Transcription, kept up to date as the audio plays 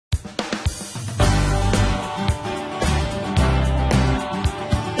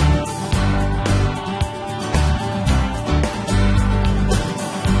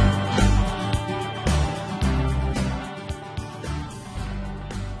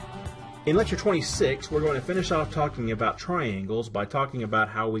In lecture 26, we're going to finish off talking about triangles by talking about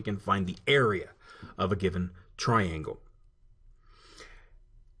how we can find the area of a given triangle.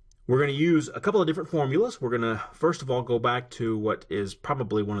 We're going to use a couple of different formulas. We're going to first of all go back to what is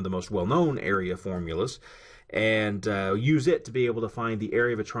probably one of the most well-known area formulas and use it to be able to find the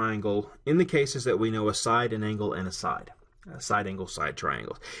area of a triangle in the cases that we know a side, an angle, and a side. Side angle, side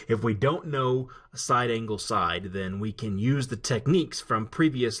triangles. If we don't know a side angle side, then we can use the techniques from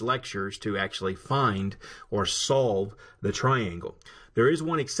previous lectures to actually find or solve the triangle. There is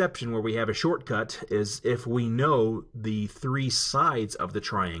one exception where we have a shortcut, is if we know the three sides of the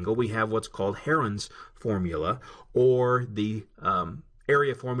triangle, we have what's called Heron's formula, or the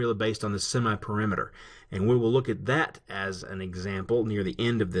area formula based on the semi-perimeter. And we will look at that as an example near the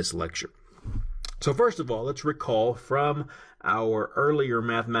end of this lecture. So first of all, let's recall from our earlier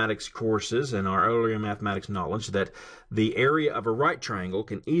mathematics courses and our earlier mathematics knowledge that the area of a right triangle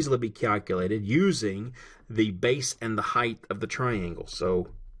can easily be calculated using the base and the height of the triangle. So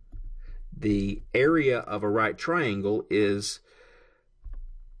the area of a right triangle is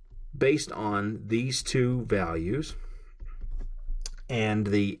based on these two values, and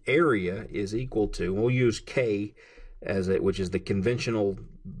the area is equal to, we'll use K as it, which is the conventional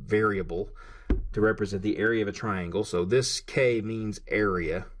variable to represent the area of a triangle. So this K means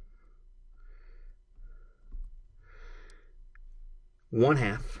area.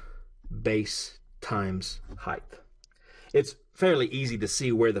 1/2 base times height. It's fairly easy to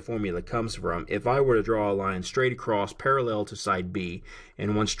see where the formula comes from. If I were to draw a line straight across parallel to side B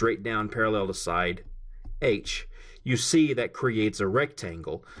and one straight down parallel to side H, you see that creates a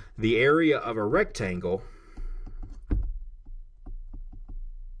rectangle. The area of a rectangle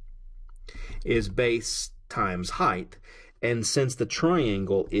is base times height, and since the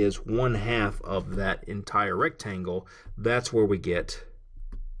triangle is 1/2 of that entire rectangle, that's where we get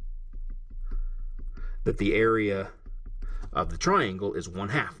that the area of the triangle is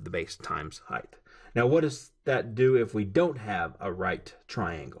 1/2 the base times height. Now what does that do if we don't have a right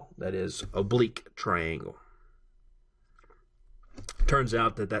triangle, that is oblique triangle? Turns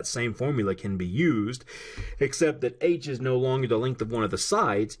out that that same formula can be used, except that h is no longer the length of one of the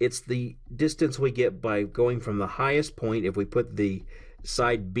sides. It's the distance we get by going from the highest point, if we put the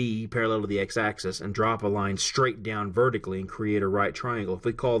side B parallel to the x-axis and drop a line straight down vertically and create a right triangle. If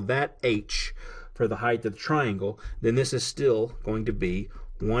we call that h for the height of the triangle, then this is still going to be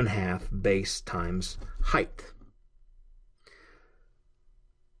 1/2 base times height.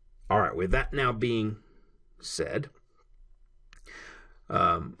 All right, with that now being said,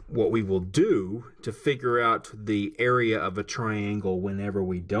 what we will do to figure out the area of a triangle whenever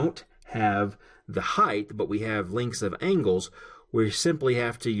we don't have the height, but we have lengths of angles, we simply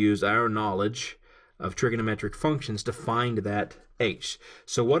have to use our knowledge of trigonometric functions to find that h.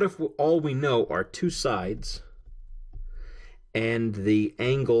 So what if all we know are two sides and the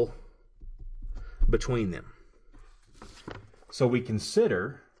angle between them? So we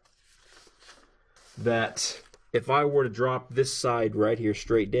consider that if I were to drop this side right here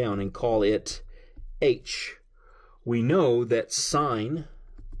straight down and call it h, we know that sine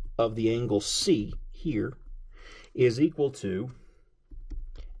of the angle C here is equal to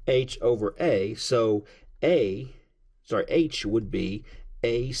h over a. So h would be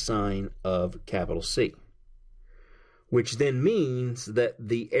a sine of capital C, which then means that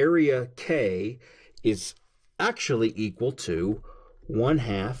the area K is actually equal to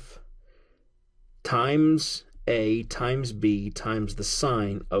 1/2 times A times B times the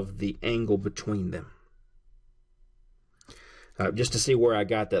sine of the angle between them. Just to see where I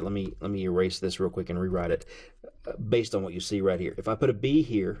got that, let me erase this real quick and rewrite it based on what you see right here. If I put a B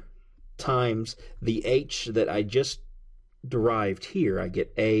here times the h that I just derived here, I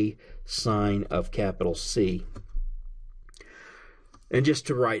get A sine of capital C. And just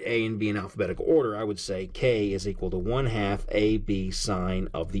to write A and B in alphabetical order, I would say K is equal to 1/2 AB sine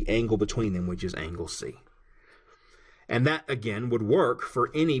of the angle between them, which is angle C. And that, again, would work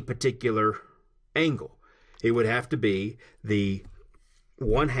for any particular angle. It would have to be the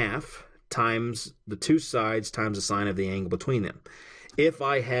 1/2 times the two sides times the sine of the angle between them. If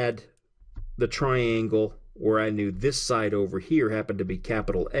I had the triangle where I knew this side over here happened to be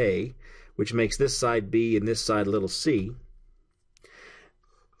capital A, which makes this side B and this side little c,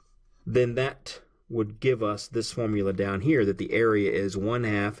 then that would give us this formula down here, that the area is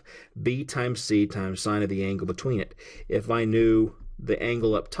 1/2 B times C times sine of the angle between it. If I knew the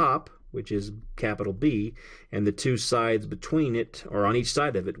angle up top, which is capital B, and the two sides between it, or on each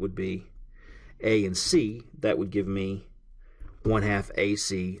side of it, would be A and C, that would give me 1/2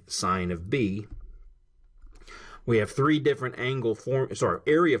 AC sine of B. We have three different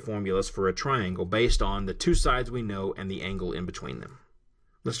area formulas for a triangle based on the two sides we know and the angle in between them.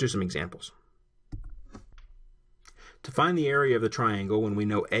 Let's do some examples. To find the area of the triangle when we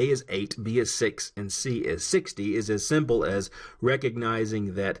know A is 8, B is 6, and C is 60 is as simple as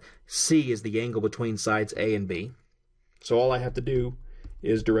recognizing that C is the angle between sides A and B. So all I have to do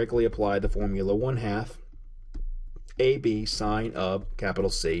is directly apply the formula 1/2 AB sine of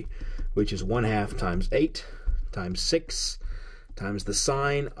capital C, which is 1/2 times 8 times 6 times the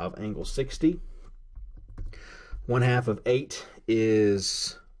sine of angle 60. 1/2 of 8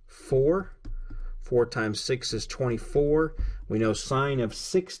 is 4. 4 times 6 is 24. We know sine of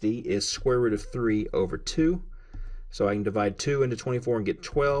 60 is square root of 3 over 2. So I can divide 2 into 24 and get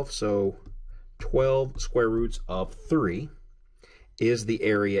 12. So 12 square roots of 3 is the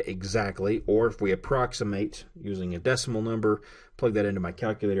area exactly. Or if we approximate using a decimal number, plug that into my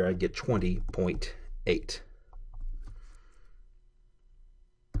calculator, I get 20.8.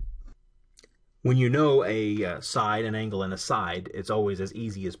 When you know a side, an angle, and a side, it's always as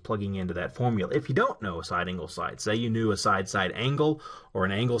easy as plugging into that formula. If you don't know a side, angle, side, say you knew a side-side angle or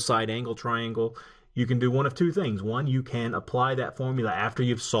an angle-side angle triangle, you can do one of two things. One, you can apply that formula after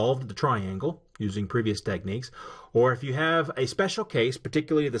you've solved the triangle using previous techniques. Or if you have a special case,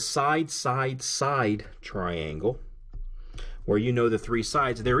 particularly the side-side-side triangle, where you know the three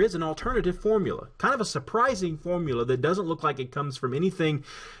sides, there is an alternative formula. Kind of a surprising formula that doesn't look like it comes from anything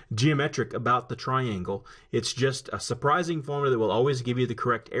geometric about the triangle. It's just a surprising formula that will always give you the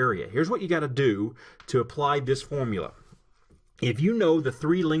correct area. Here's what you got to do to apply this formula. If you know the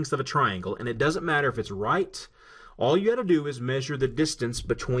three lengths of a triangle, and it doesn't matter if it's right, all you got to do is measure the distance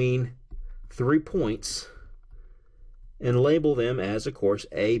between 3 points and label them as, of course,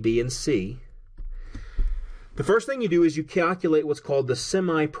 A, B, and C. The first thing you do is you calculate what's called the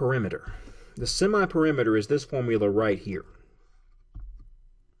semi-perimeter. The semi-perimeter is this formula right here.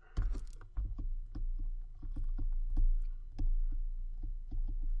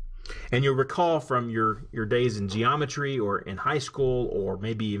 And you'll recall from your days in geometry or in high school or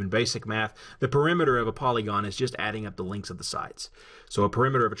maybe even basic math, the perimeter of a polygon is just adding up the lengths of the sides. So a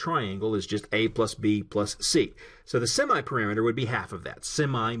perimeter of a triangle is just A plus B plus C. So the semi-perimeter would be half of that.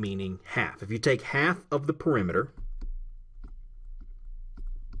 Semi meaning half. If you take half of the perimeter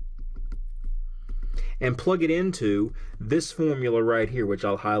and plug it into this formula right here, which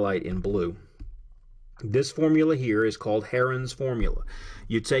I'll highlight in blue. This formula here is called Heron's formula.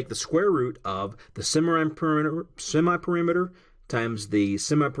 You take the square root of the semi-perimeter times the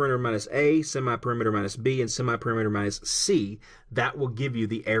semi-perimeter minus A, semi-perimeter minus B, and semi-perimeter minus C. That will give you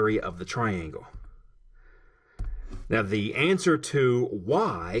the area of the triangle. Now the answer to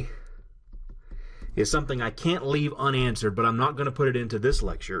why is something I can't leave unanswered, but I'm not going to put it into this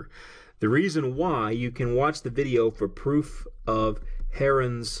lecture. The reason why, you can watch the video for proof of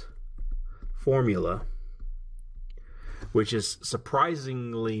Heron's formula, which is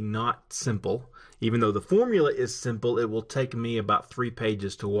surprisingly not simple. Even though the formula is simple, it will take me about 3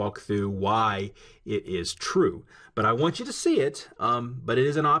 pages to walk through why it is true. But I want you to see it, but it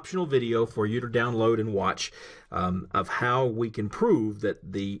is an optional video for you to download and watch of how we can prove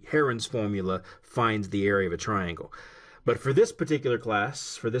that the Heron's formula finds the area of a triangle. But for this particular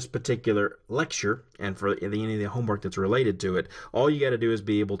class, for this particular lecture, and for any of the homework that's related to it, all you got to do is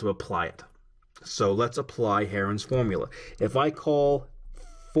be able to apply it. So let's apply Heron's formula. If I call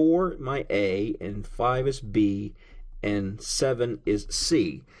 4 my A, and 5 is B, and 7 is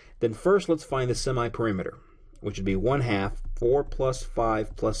C, then first let's find the semi-perimeter, which would be 1/2 4 plus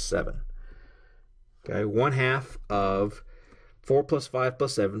 5 plus 7. Okay, 1/2 of 4 plus 5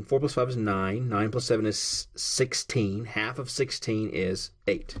 plus 7. 4 plus 5 is 9. 9 plus 7 is 16. Half of 16 is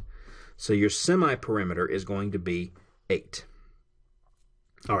 8. So your semi-perimeter is going to be 8.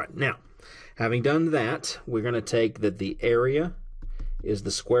 All right, now, having done that, we're going to take that the area is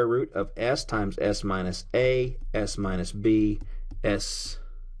the square root of S times S minus A, S minus B, S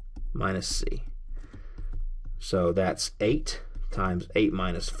minus C. So that's 8 times 8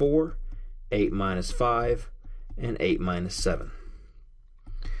 minus 4, 8 minus 5, and 8 minus 7.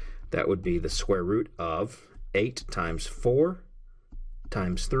 That would be the square root of 8 times 4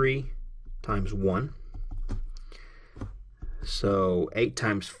 times 3 times 1. So 8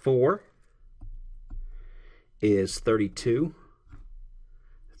 times 4 is 32.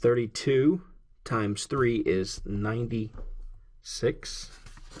 32 times 3 is 96.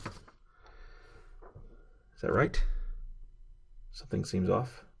 Is that right? Something seems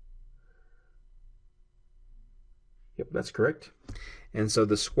off. Yep, that's correct. And so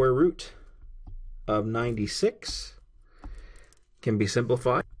the square root of 96 can be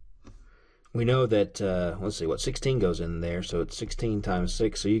simplified. we know that, let's see, what 16 goes in there, so it's 16 times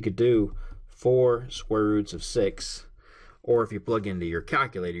 6, so you could do 4 square roots of 6, or if you plug into your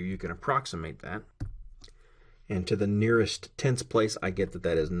calculator, you can approximate that. And to the nearest tenths place, I get that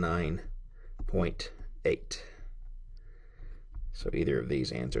that is 9.8. So either of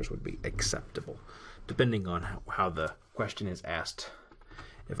these answers would be acceptable, depending on how the question is asked.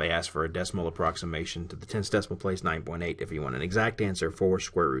 If I ask for a decimal approximation to the tenths decimal place, 9.8. If you want an exact answer, 4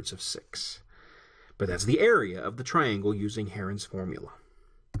 square roots of 6. But that's the area of the triangle using Heron's formula.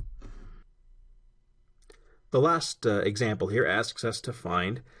 The last example here asks us to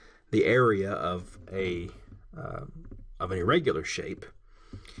find the area of an irregular shape,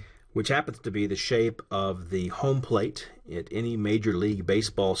 which happens to be the shape of the home plate at any Major League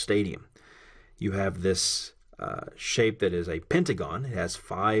Baseball stadium. You have this shape that is a pentagon. It has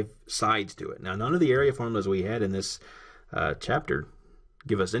 5 sides to it. Now, none of the area formulas we had in this chapter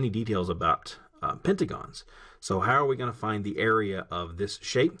give us any details about pentagons. So how are we going to find the area of this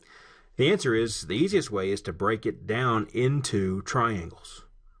shape? The answer is, the easiest way is to break it down into triangles,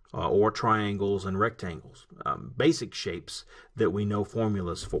 or triangles and rectangles, basic shapes that we know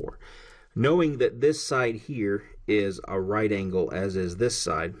formulas for. Knowing that this side here is a right angle, as is this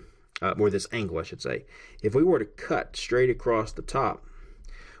side, or this angle, I should say. If we were to cut straight across the top,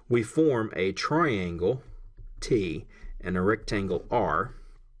 we form a triangle, T, and a rectangle, R,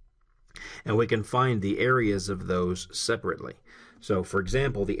 and we can find the areas of those separately. So, for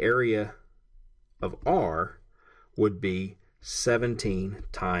example, the area of R would be 17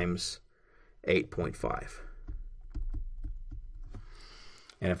 times 8.5.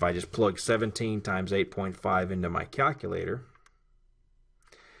 And if I just plug 17 times 8.5 into my calculator,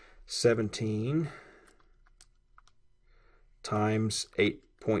 17 times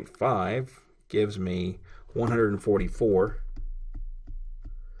 8.5 gives me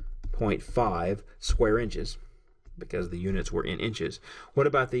 144.5 square inches, because the units were in inches. What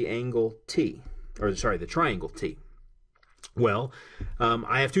about the angle T? Or sorry, the triangle T? Well,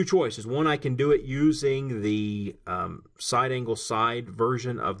 I have 2 choices. One, I can do it using the side angle side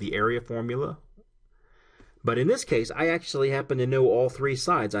version of the area formula. But in this case, I actually happen to know all 3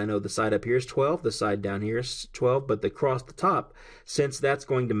 sides. I know the side up here is 12, the side down here is 12, but across the top, since that's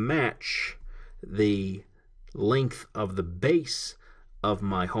going to match the length of the base of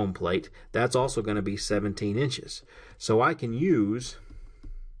my home plate, that's also going to be 17 inches. So I can use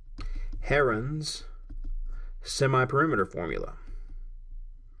Heron's semi-perimeter formula.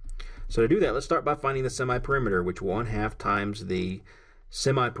 So to do that, let's start by finding the semi-perimeter, which 1/2 times the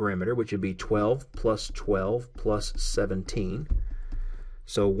semi-perimeter, which would be 12 plus 12 plus 17.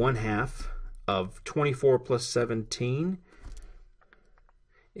 So 1/2 of 24 plus 17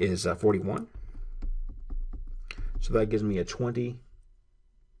 is 41. So that gives me a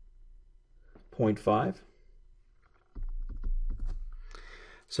 20.5.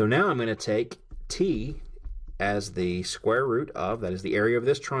 So now I'm going to take T as the square root of, that is the area of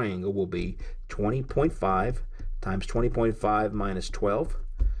this triangle, will be 20.5 times 20.5 minus 12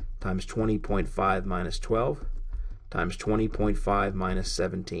 times 20.5 minus 12 times 20.5 minus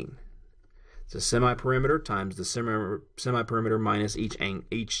 17. It's a semi-perimeter times the semi-perimeter minus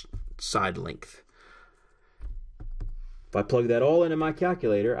each side length. If I plug that all into my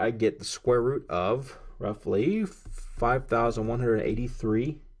calculator, I get the square root of roughly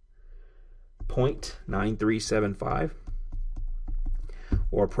 5,183.9375,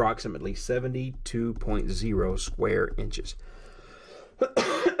 or approximately 72.0 square inches.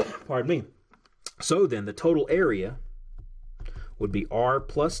 Pardon me. So then the total area would be R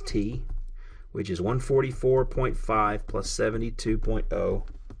plus T, which is 144.5 plus 72.0,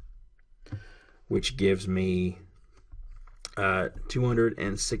 which gives me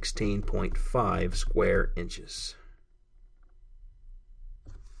 216.5 square inches.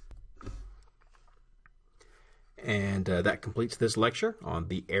 And that completes this lecture on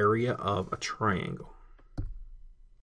the area of a triangle.